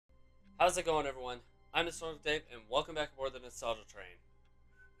How's it going, everyone? I'm Nostalgic Dave, and welcome back aboard the Nostalgia Train.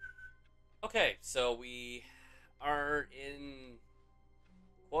 Okay, so we are in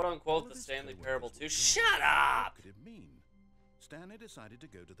quote-unquote the Stanley Parable 2. Shut up! What could it mean? Stanley decided to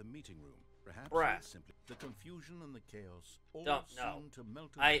go to the meeting room. Perhaps Bruh. simply the confusion and the chaos all Don't, no. seemed to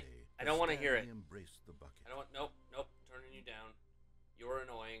melt away. I don't want to hear it. Embraced the bucket. I don't want, nope, turning you down. You're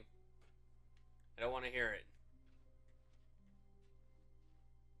annoying. I don't want to hear it.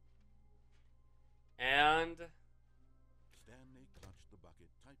 And Stanley clutched the bucket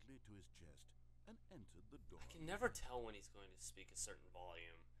tightly to his chest and entered the door. I can never tell when he's going to speak a certain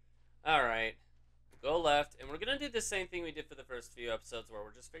volume. Alright. Go left, and we're going to do the same thing we did for the first few episodes, where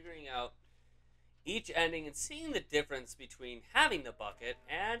we're just figuring out each ending and seeing the difference between having the bucket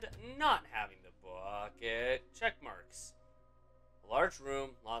and not having the bucket. Check marks. A large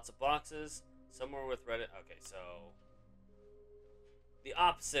room, lots of boxes, somewhere with Reddit. Okay, so the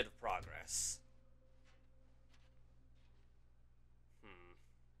opposite of progress.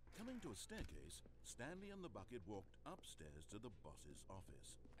 Coming to a staircase, Stanley and the bucket walked upstairs to the boss's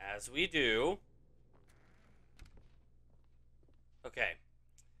office. As we do. Okay.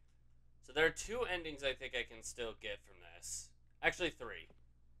 So there are two endings I think I can still get from this. Actually, three.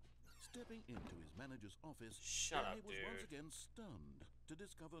 Stepping into his manager's office, Shut Stanley up, was dude. once again stunned to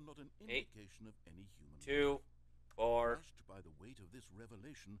discover not an 8, indication of any human 2, 4. Crushed by the weight of this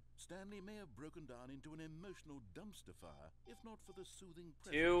revelation, Stanley may have broken down into an emotional dumpster fire, if not for the soothing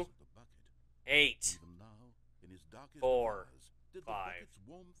presence 2, of the bucket. 8. Even now, in his darkest 4, hours, did 5. the bucket's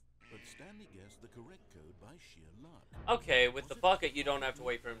warmth, but Stanley guessed the correct code by sheer luck. Okay, with the bucket, you don't have to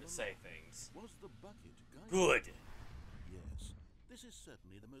wait for him to say things. Was the bucket guided? Good. Yes, this is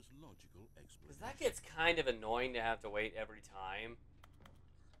certainly the most logical explanation. Because that gets kind of annoying to have to wait every time.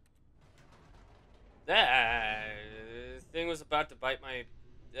 That thing was about to bite my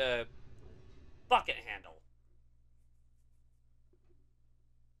bucket handle.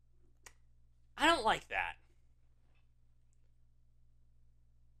 I don't like that.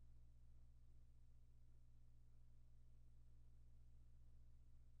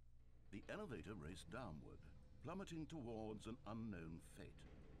 The elevator raced downward, plummeting towards an unknown fate.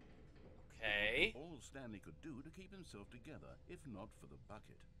 Okay. All Stanley could do to keep himself together, if not for the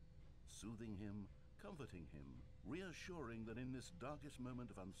bucket. Soothing him, comforting him, reassuring that in this darkest moment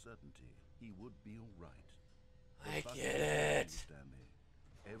of uncertainty, he would be all right. I get it. Stanley,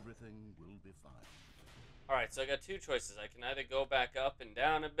 everything will be fine. Alright, so I got two choices. I can either go back up and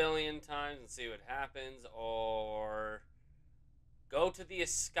down a billion times and see what happens, or go to the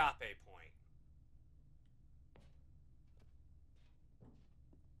escape point.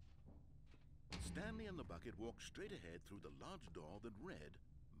 Stanley and the bucket walked straight ahead through the large door that read,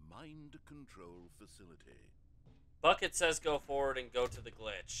 Mind Control Facility. Bucket says go forward and go to the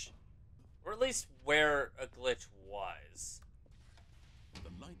glitch. Or at least where a glitch was.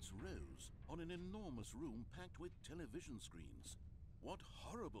 The lights rose on an enormous room packed with television screens. What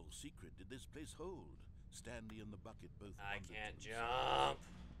horrible secret did this place hold? Stanley and the bucket both I wondered can't to themselves. jump.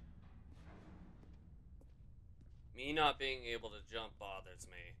 Me not being able to jump bothers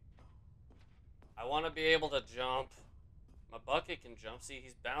me. I want to be able to jump. My bucket can jump. See,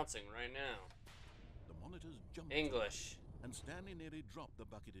 he's bouncing right now. The monitors jumped English. and Stanley nearly dropped the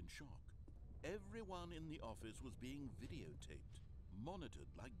bucket in shock. Everyone in the office was being videotaped, monitored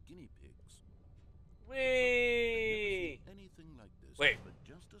like guinea pigs. Whee! Anything like this. Wait. But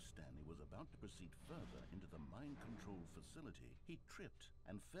just as Stanley was about to proceed further into the mind control facility, he tripped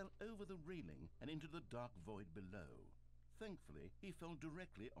and fell over the railing and into the dark void below. Thankfully, he fell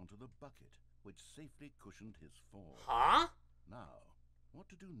directly onto the bucket, which safely cushioned his fall. Huh? Now, what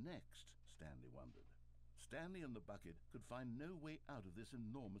to do next? Stanley wondered. Stanley and the bucket could find no way out of this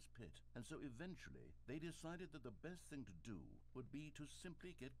enormous pit, and so eventually they decided that the best thing to do would be to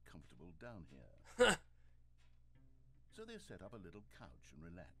simply get comfortable down here. So they set up a little couch and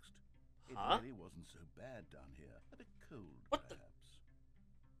relaxed. It really wasn't so bad down here, a bit cold What the- perhaps.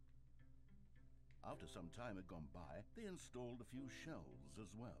 After some time had gone by, they installed a few shelves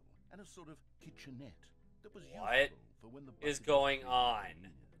as well, and a sort of kitchenette that was What useful for when the is bucket was going cleaning on?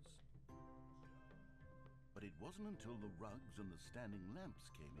 meals. But it wasn't until the rugs and the standing lamps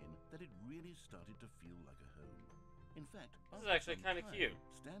came in that it really started to feel like a home. In fact, This is after actually some kinda time, cute.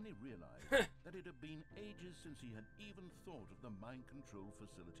 Stanley realized that it had been ages since he had even thought of the mind control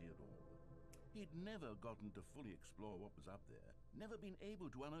facility at all. He'd never gotten to fully explore what was up there, never been able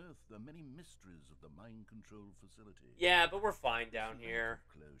to unearth the many mysteries of the mind control facility. Yeah, but we're fine This down lack here. of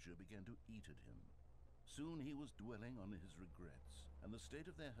closure began to eat at him. Soon he was dwelling on his regrets, and the state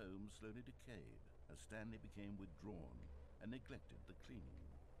of their home slowly decayed as Stanley became withdrawn and neglected the cleaning.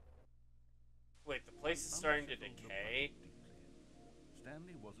 place is starting to unsettled the decay. bucket deeply.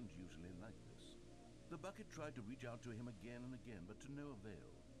 Stanley wasn't usually like this. The bucket tried to reach out to him again and again, but to no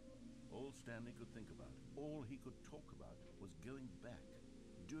avail. All Stanley could think about, all he could talk about, was going back,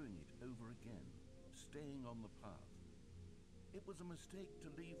 doing it over again, staying on the path. It was a mistake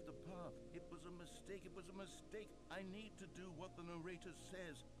to leave the path. It was a mistake. It was a mistake. I need to do what the narrator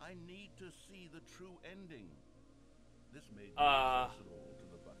says. I need to see the true ending. This made no sense at all to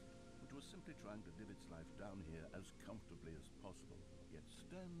the bucket, which was simply trying to live its life down here as comfortably as possible. Yet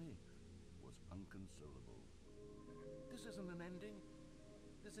Stanley was unconsolable. This isn't an ending.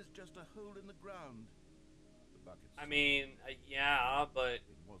 This is just a hole in the ground. The bucket I mean, yeah, but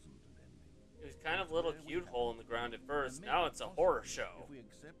it wasn't an ending. it was kind of a little cute hole in the ground at first. Now it's a horror show. If we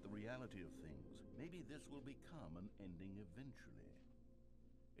accept the reality of things, maybe this will become an ending eventually.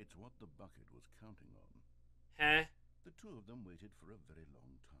 It's what the bucket was counting on. Huh? The two of them waited for a very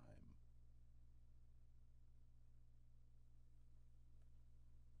long time.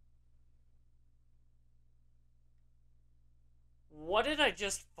 What did I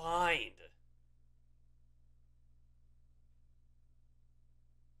just find?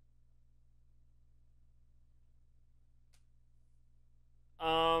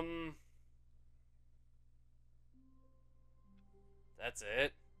 That's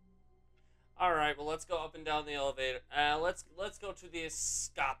it. All right, well, let's go up and down the elevator. Let's go to the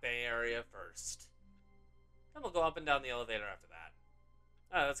escape area first. Then we'll go up and down the elevator after that.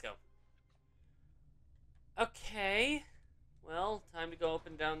 All right, let's go. Okay. Well, time to go up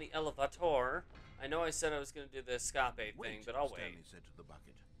and down the elevator. I know I said I was going to do the escape thing, but I'll Stanley wait. said to the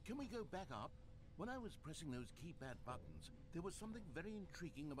bucket. Can we go back up? When I was pressing those keypad buttons, there was something very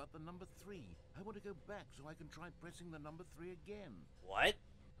intriguing about the number 3. I want to go back so I can try pressing the number 3 again. What?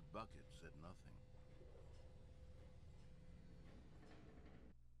 The bucket said nothing.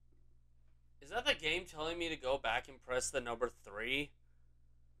 Is that the game telling me to go back and press the number 3?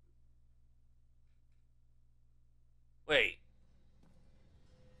 Wait.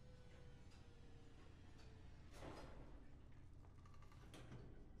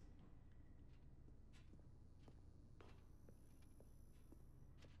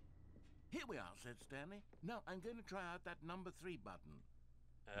 Here we are, said Stanley. Now I'm going to try out that number 3 button.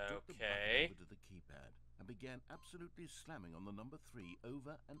 He took the Okay. button over to the keypad and began absolutely slamming on the number 3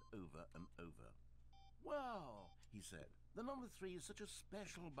 over and over and over. Wow, he said. The number 3 is such a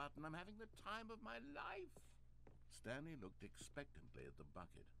special button. I'm having the time of my life. Stanley looked expectantly at the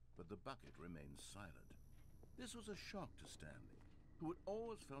bucket, but the bucket remained silent. This was a shock to Stanley, who had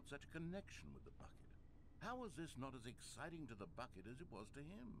always felt such a connection with the bucket. How was this not as exciting to the bucket as it was to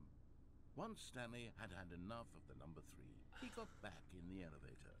him? Once Stanley had had enough of the number 3, he got back in the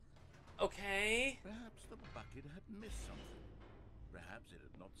elevator. Okay. Perhaps the bucket had missed something. Perhaps it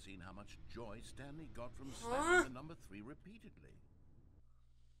had not seen how much joy Stanley got from slamming the number 3 repeatedly.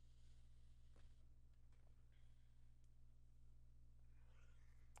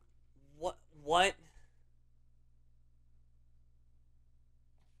 What?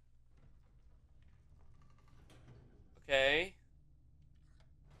 Okay.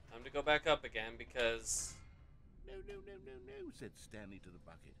 Time to go back up again because... No, said Stanley to the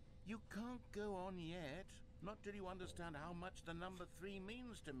bucket. You can't go on yet. Not till you understand how much the number 3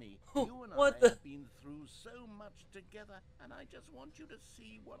 means to me. You and I have been through so much together, and I just want you to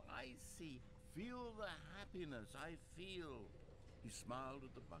see what I see. Feel the happiness I feel. He smiled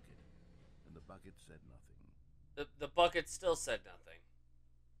at the bucket, and the bucket said nothing. The bucket still said nothing.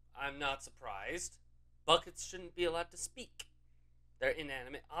 I'm not surprised. Buckets shouldn't be allowed to speak. They're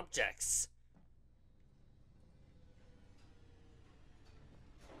inanimate objects.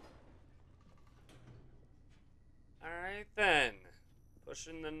 Alright then.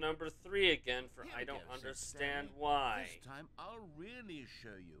 Pushing the number 3 again for Here I we don't go, said understand Stanley. why. This time I'll really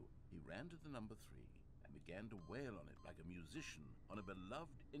show you. He ran to the number 3 and began to wail on it like a musician on a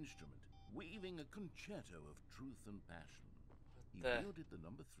beloved instrument, weaving a concerto of truth and passion. He wielded the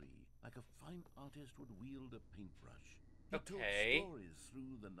number 3 like a fine artist would wield a paintbrush. He told stories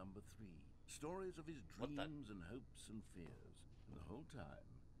through the number 3, stories of his dreams and hopes and fears. And the whole time,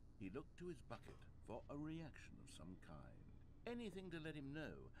 he looked to his bucket for a reaction of some kind. Anything to let him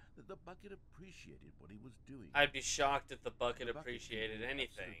know that the bucket appreciated what he was doing. I'd be shocked if the bucket did appreciated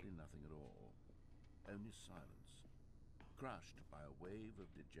anything. Absolutely nothing at all. Only silence. Crushed by a wave of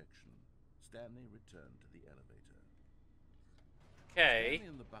dejection, Stanley returned to the elevator. Okay. Stanley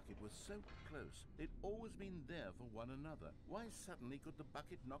and the bucket were so close. They'd always been there for one another. Why suddenly could the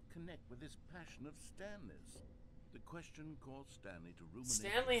bucket not connect with this passion of Stanley's? The question caused Stanley to ruminate.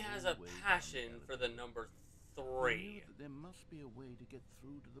 Stanley has a passion for the number He knew three. that there must be a way to get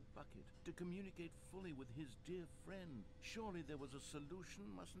through to the bucket, to communicate fully with his dear friend. Surely there was a solution,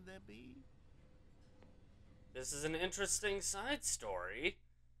 mustn't there be? This is an interesting side story.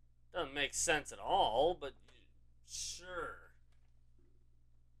 Doesn't make sense at all, but sure.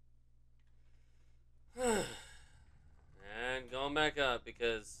 And going back up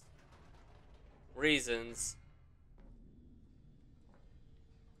because reasons.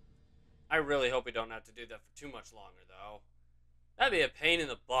 I really hope we don't have to do that for too much longer, though. That'd be a pain in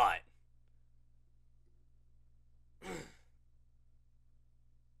the butt.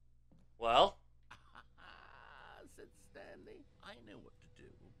 Well, said Stanley. I know what to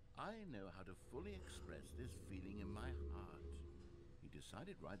do. I know how to fully express this feeling in my heart. He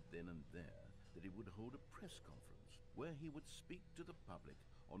decided right then and there that he would hold a press conference where he would speak to the public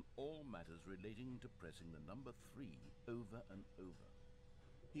on all matters relating to pressing the number 3 over and over.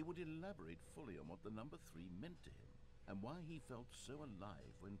 He would elaborate fully on what the number 3 meant to him and why he felt so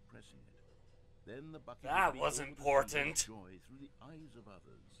alive when pressing it. Then the bucket that would be was able to important. see joy through the eyes of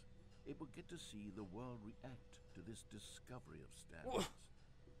others. It would get to see the world react to this discovery of Stanley's.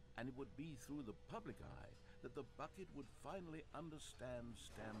 And it would be through the public eye that the bucket would finally understand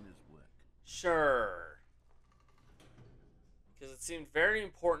Stanley's work. Sure. Because it seemed very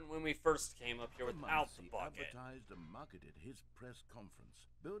important when we first came up here without the He bucket. advertised and marketed his press conference,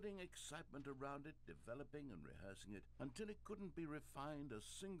 building excitement around it, developing and rehearsing it until it couldn't be refined a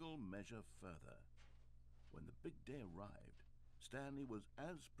single measure further. When the big day arrived, Stanley was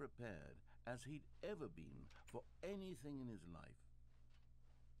as prepared as he'd ever been for anything in his life.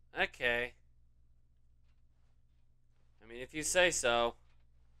 Okay. I mean, if you say so.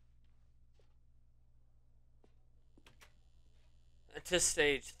 To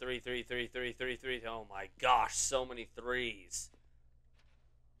stage 3. Oh my gosh, so many threes.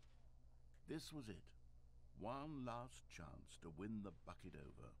 This was it. One last chance to win the bucket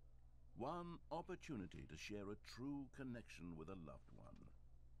over. One opportunity to share a true connection with a loved one.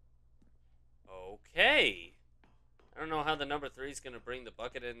 Okay. I don't know how the number 3 is going to bring the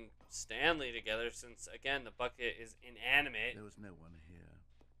bucket and Stanley together since, again, the bucket is inanimate. There was no one here.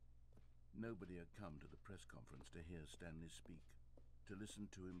 Nobody had come to the press conference to hear Stanley speak, to listen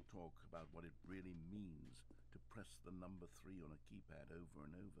to him talk about what it really means to press the number 3 on a keypad over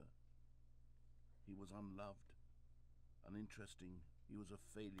and over. He was unloved, uninteresting, he was a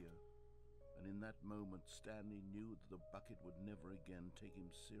failure, and in that moment Stanley knew that the bucket would never again take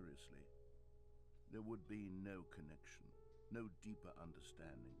him seriously. There would be no connection, no deeper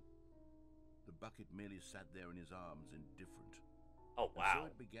understanding. The bucket merely sat there in his arms, indifferent. Oh, wow. And so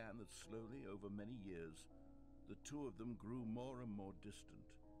it began that slowly, over many years, the two of them grew more and more distant.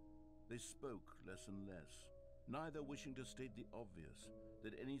 They spoke less and less, neither wishing to state the obvious,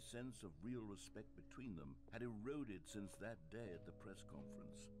 that any sense of real respect between them had eroded since that day at the press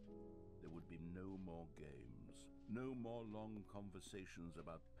conference. There would be no more games, no more long conversations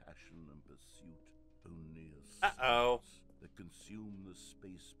about passion and pursuit, only a silence that consumed the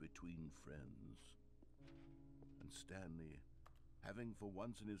space between friends. And Stanley, having for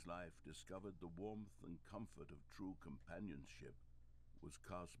once in his life discovered the warmth and comfort of true companionship, was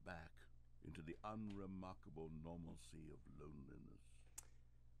cast back into the unremarkable normalcy of loneliness.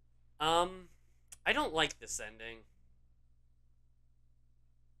 I don't like this ending.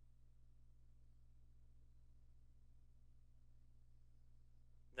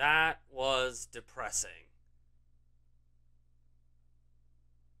 That was depressing.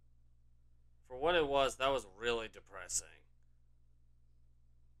 For what it was, that was really depressing.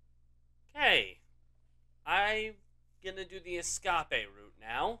 Okay. I'm gonna do the escape route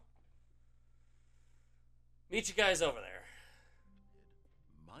now. Meet you guys over there.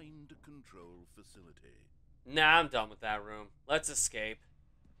 Mind control facility. Nah, I'm done with that room. Let's escape.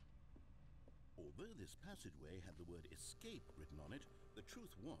 Although this passageway had the word escape written on it, the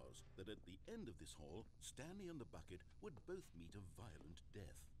truth was that at the end of this hall, Stanley and the bucket would both meet a violent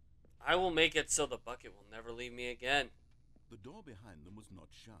death. I will make it so the bucket will never leave me again. The door behind them was not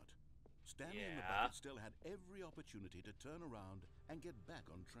shut. Stanley and the Yeah. bucket still had every opportunity to turn around and get back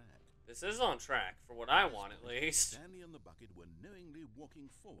on track. This is on track, for what I want at least. Stanley and the bucket were knowingly walking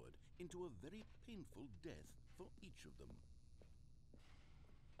forward into a very painful death for each of them.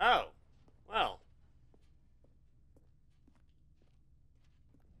 Oh, well.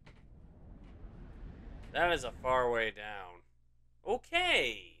 That is a far way down.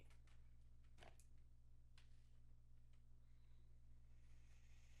 Okay.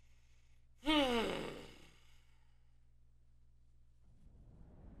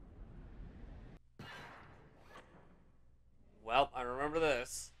 Well, I remember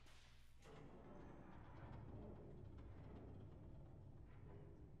this.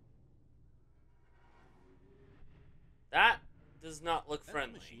 does not look As the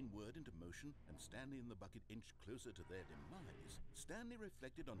friendly. machine whirred into motion and Stanley and the bucket inched closer to their demise, Stanley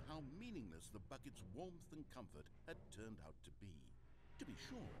reflected on how meaningless the bucket's warmth and comfort had turned out to be. To be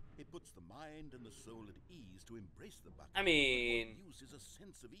sure, it puts the mind and the soul at ease to embrace the bucket. I mean, but what use is a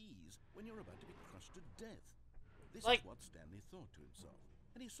sense of ease when you're about to be crushed to death? This like, is what Stanley thought to himself,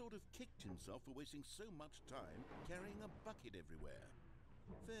 and he sort of kicked himself for wasting so much time carrying a bucket everywhere.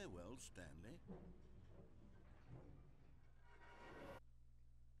 Farewell, Stanley.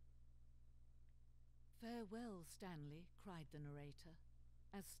 "Farewell, Stanley," cried the narrator,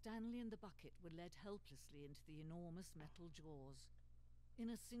 as Stanley and the bucket were led helplessly into the enormous metal jaws.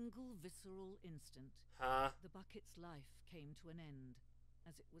 In a single visceral instant, huh? the bucket's life came to an end,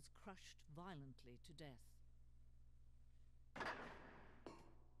 as it was crushed violently to death.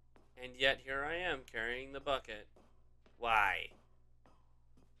 And yet here I am carrying the bucket. Why?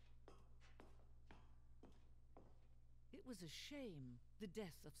 It was a shame, the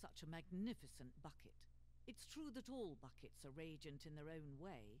death of such a magnificent bucket. It's true that all buckets are radiant in their own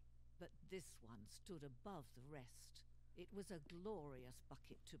way, but this one stood above the rest. It was a glorious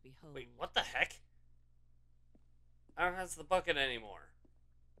bucket to behold. Wait, what the heck? I don't have the bucket anymore.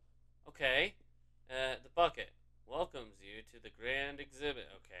 Okay. The bucket welcomes you to the grand exhibit.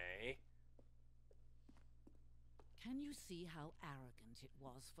 Okay. Can you see how arrogant it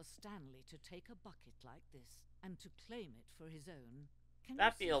was for Stanley to take a bucket like this and to claim it for his own? Can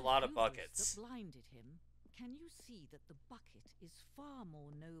That'd you be see a the lot of hubris buckets. that blinded him? Can you see that the bucket is far more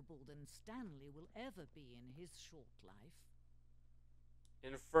noble than Stanley will ever be in his short life?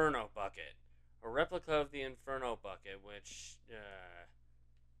 Inferno bucket. A replica of the Inferno bucket, which,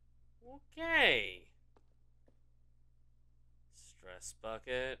 okay. Stress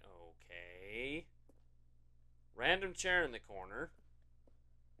bucket, okay. Random chair in the corner.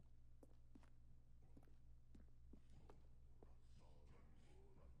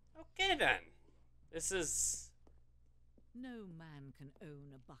 Okay then. This is... No man can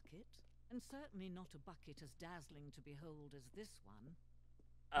own a bucket, and certainly not a bucket as dazzling to behold as this one.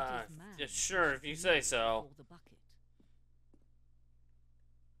 It is man sure, who if you should say kneel so. before the bucket.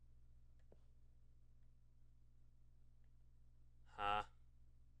 Huh?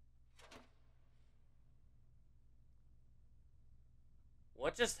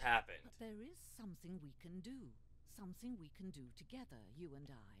 What just happened? But there is something we can do. Something we can do together, you and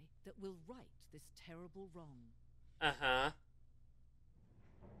I, that will right this terrible wrong. Uh-huh.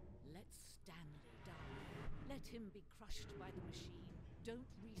 Let Stanley die. Let him be crushed by the machine. Don't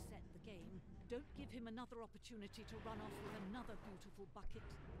reset the game. Don't give him another opportunity to run off with another beautiful bucket.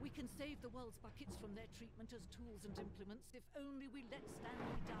 We can save the world's buckets from their treatment as tools and implements if only we let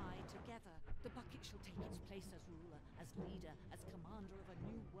Stanley die together. The bucket shall take its place as ruler, as leader, as commander of a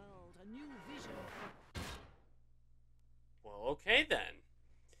new world, a new vision. Well, okay then.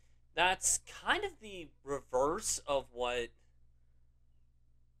 That's kind of the reverse of what...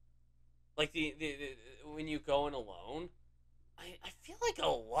 Like, the when you go in alone, I feel like a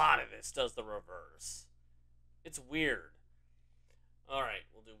lot of this does the reverse. It's weird. Alright,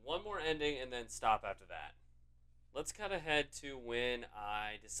 we'll do one more ending and then stop after that. Let's cut ahead to when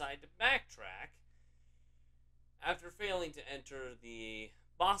I decide to backtrack after failing to enter the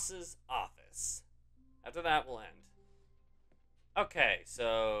boss's office. After that, we'll end. Okay,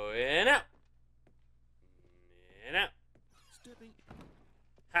 so in out. In out. Stepping.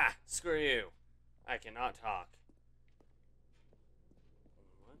 Ha! Screw you. I cannot talk.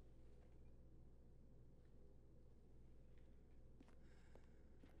 What?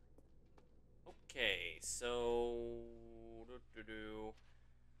 Okay, so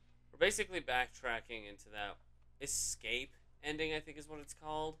we're basically backtracking into that escape ending, I think is what it's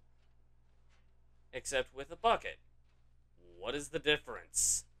called. Except with a bucket. What is the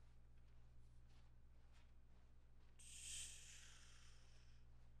difference?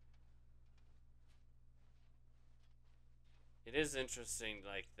 It is interesting,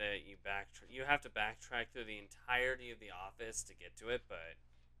 like, that you have to backtrack through the entirety of the office to get to it, but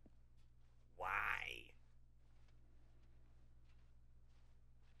why?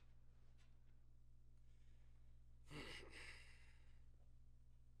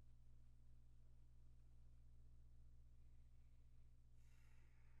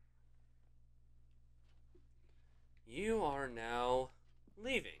 You are now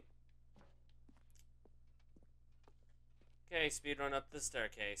leaving. Okay, speedrun up the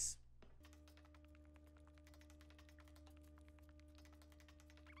staircase.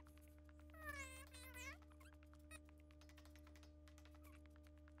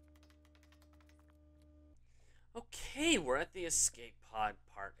 Okay, we're at the escape pod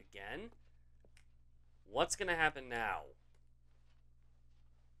part again. What's gonna happen now?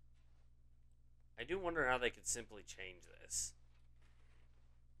 I do wonder how they could simply change this.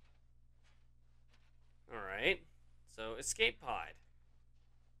 Alright. So, escape pod.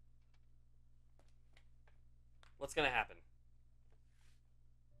 What's gonna happen?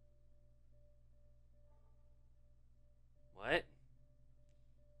 What?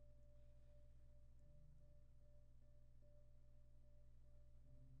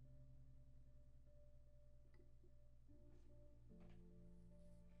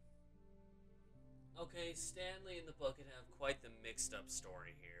 Okay, Stanley and the Bucket have quite the mixed up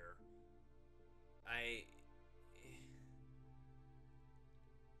story here. I...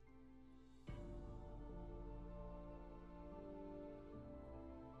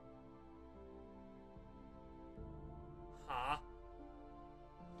 Huh?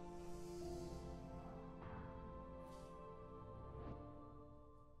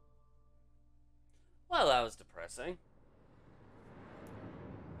 Well, that was depressing.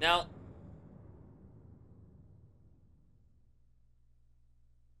 Now...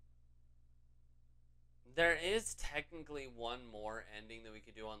 There is technically one more ending that we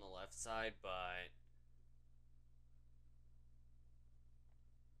could do on the left side, but...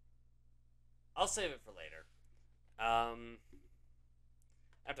 I'll save it for later.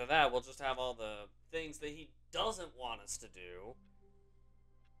 After that, we'll just have all the things that he doesn't want us to do.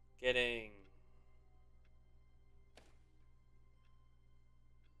 Getting...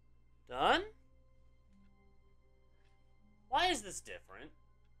 done? Why is this different?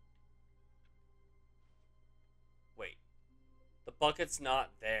 Wait. The bucket's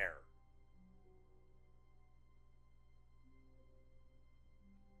not there.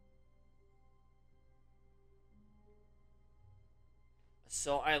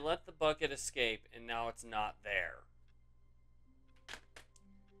 So I let the bucket escape, and now it's not there.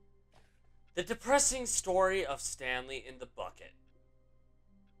 The depressing story of Stanley in the bucket.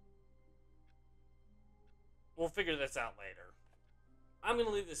 We'll figure this out later. I'm going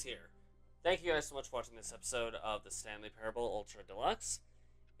to leave this here. Thank you guys so much for watching this episode of the Stanley Parable Ultra Deluxe.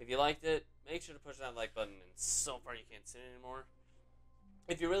 If you liked it, make sure to push that like button, and so far you can't see it anymore.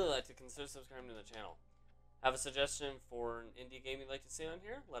 If you really liked it, consider subscribing to the channel. Have a suggestion for an indie game you'd like to see on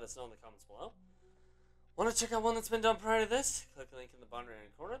here? Let us know in the comments below. Want to check out one that's been done prior to this? Click the link in the bottom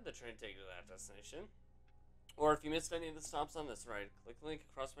right-hand corner. The train will take you to that destination. Or if you missed any of the stops on this ride, click the link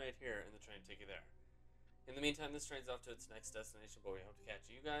across right here, and the train will take you there. In the meantime, this train's off to its next destination, but we hope to catch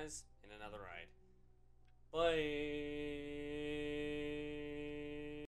you guys in another ride. Bye!